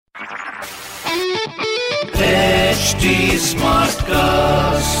HD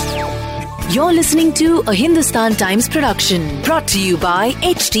Smartcast. You're listening to a Hindustan Times production brought to you by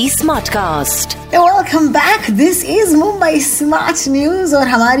HD Smartcast. Welcome back. This is Mumbai smart news और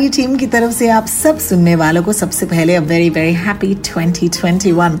हमारी team की तरफ से आप सब सुनने वालों को सबसे पहले अ वेरी वेरी हैप्पी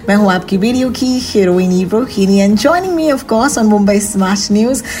 2021. मैं हूं आपकी वीडियो की heroine Rohini and joining me of course on Mumbai smart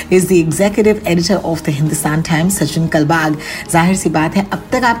news is the executive editor of the Hindustan times Sachin Kalbag. जाहिर सी बात है अब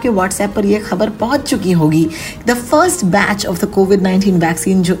तक आपके व्हाट्सएप पर यह खबर पहुंच चुकी होगी. The first batch of the covid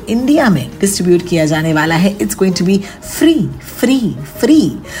 vaccine जो इंडिया में डिस्ट्रीब्यूट किया जाने वाला है, it's going to be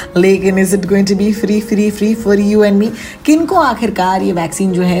free. लेकिन is it going to free for you and me? किनको आखिरकार ये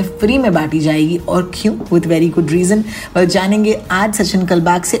वैक्सीन जो है फ्री में बांटी जाएगी और क्यों? विद वेरी गुड रीजन जानेंगे आज सचिन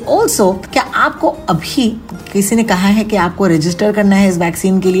कलबाग से. ऑल्सो क्या आपको अभी किसी ने कहा है कि आपको रजिस्टर करना है इस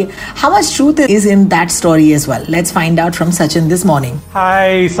वैक्सीन के लिए? How much truth is in that story as well? Let's find out from Sachin this morning.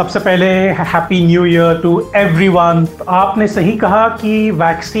 Hi, सबसे पहले happy new year to everyone. आपने सही कहा कि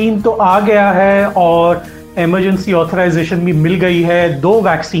वैक्सीन तो आ गया है और इमरजेंसी ऑथराइजेशन भी मिल गई है 2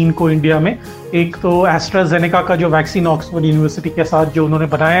 वैक्सीन को इंडिया में. एक तो एस्ट्राजेनेका का जो वैक्सीन ऑक्सफोर्ड यूनिवर्सिटी के साथ जो उन्होंने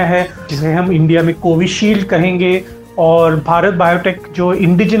बनाया है, जिसे हम इंडिया में कोविशील्ड कहेंगे, और भारत बायोटेक जो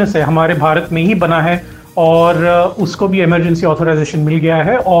इंडिजिनस है, हमारे भारत में ही बना है, और उसको भी इमरजेंसी ऑथराइजेशन मिल गया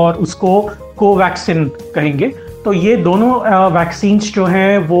है और उसको कोवैक्सिन कहेंगे. तो ये दोनों वैक्सीन्स जो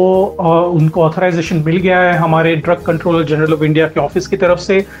हैं वो उनको ऑथराइजेशन मिल गया है हमारे drug controller general of India के ऑफिस की तरफ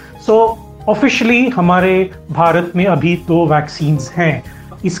से. सो ऑफिशियली हमारे भारत में अभी 2 वैक्सीन्स हैं.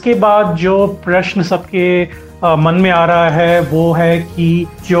 इसके बाद जो प्रश्न सबके मन में आ रहा है वो है कि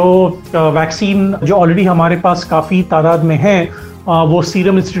जो वैक्सीन जो ऑलरेडी हमारे पास काफ़ी तादाद में है, वो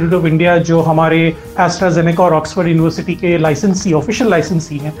सीरम इंस्टीट्यूट ऑफ इंडिया जो हमारे एस्ट्राजेनेका और ऑक्सफोर्ड यूनिवर्सिटी के लाइसेंसी, ऑफिशियल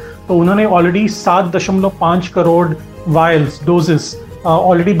लाइसेंसी हैं, तो उन्होंने already 7.5 crore vials, doses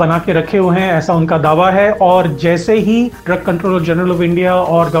already बना के रखे हुए हैं, ऐसा उनका दावा है. और जैसे ही drug controller general of India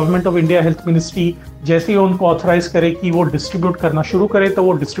और government of India health ministry जैसे ही उनको ऑथराइज करे कि वो डिस्ट्रीब्यूट करना शुरू करे, तो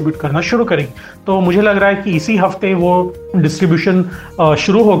वो डिस्ट्रीब्यूट करना शुरू करेंगे. तो मुझे लग रहा है कि इसी हफ्ते वो डिस्ट्रीब्यूशन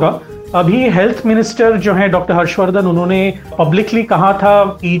शुरू होगा. अभी हेल्थ मिनिस्टर जो है डॉक्टर हर्षवर्धन, उन्होंने पब्लिकली कहा था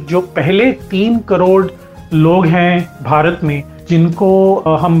कि जो पहले 3 करोड़ लोग हैं भारत में जिनको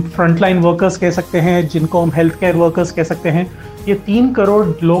हम फ्रंटलाइन वर्कर्स कह सकते हैं, जिनको हम हेल्थ केयर वर्कर्स कह सकते हैं, ये 3 करोड़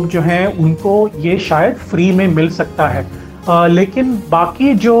लोग जो हैं उनको ये शायद फ्री में मिल सकता है. लेकिन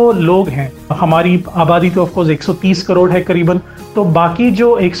बाकी जो लोग हैं, हमारी आबादी तो ऑफकोर्स 130 करोड़ है करीबन, तो बाकी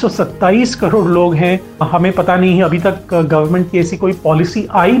जो 127 करोड़ लोग हैं, हमें पता नहीं है, अभी तक गवर्नमेंट की ऐसी कोई पॉलिसी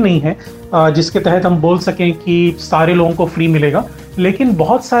आई नहीं है जिसके तहत हम बोल सकें कि सारे लोगों को फ्री मिलेगा. लेकिन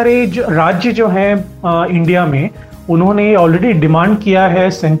बहुत सारे राज्य जो हैं इंडिया में, उन्होंने ऑलरेडी डिमांड किया है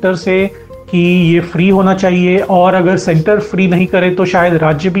सेंटर से कि ये फ्री होना चाहिए, और अगर सेंटर फ्री नहीं करे तो शायद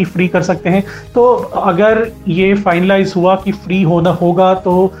राज्य भी फ्री कर सकते हैं. तो अगर ये फाइनलाइज हुआ कि फ्री होगा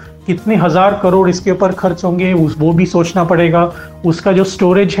तो कितने हजार करोड़ इसके ऊपर खर्च होंगे वो भी सोचना पड़ेगा. उसका जो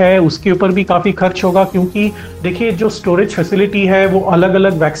स्टोरेज है उसके ऊपर भी काफ़ी खर्च होगा, क्योंकि देखिए जो स्टोरेज फैसिलिटी है वो अलग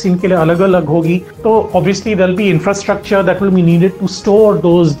अलग वैक्सीन के लिए अलग अलग होगी. तो obviously there will be infrastructure that will be needed to store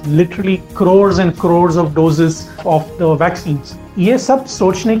those literally crores and crores of doses of the vaccines. ये सब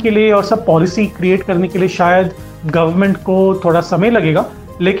सोचने के लिए और सब पॉलिसी क्रिएट करने के लिए शायद गवर्नमेंट को थोड़ा समय लगेगा.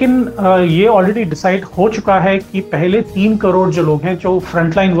 लेकिन ये ऑलरेडी डिसाइड हो चुका है कि पहले 3 करोड़ जो लोग हैं, जो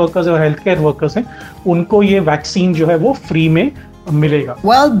फ्रंटलाइन वर्कर्स और हेल्थ केयर वर्कर्स हैं, उनको ये वैक्सीन जो है वो फ्री में मिलेगा.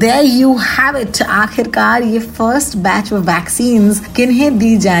 Well, there you have it. आखिरकार ये फर्स्ट बैच ऑफ वैक्सीन्स किन्हें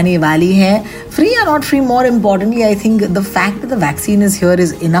दी जाने वाली है, free or not free? More importantly, I think the fact that the vaccine is here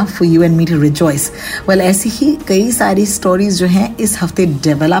is enough for you and me to rejoice. Well, ऐसी ही कई सारी stories जो हैं इस हफ्ते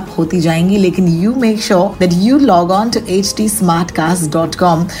डेवलप होती जाएंगी, लेकिन you make sure that you log on to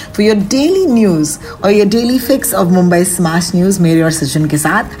hdsmartcast.com for your daily news और your daily fix of Mumbai Smart News. मेरे और सचिन के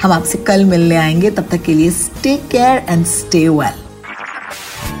साथ हम आपसे कल मिलने आएंगे. तब तक के लिए take care and stay well.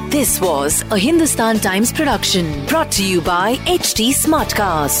 This was a Hindustan Times production brought to you by HD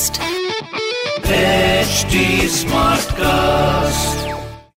Smartcast. HD Smartcast.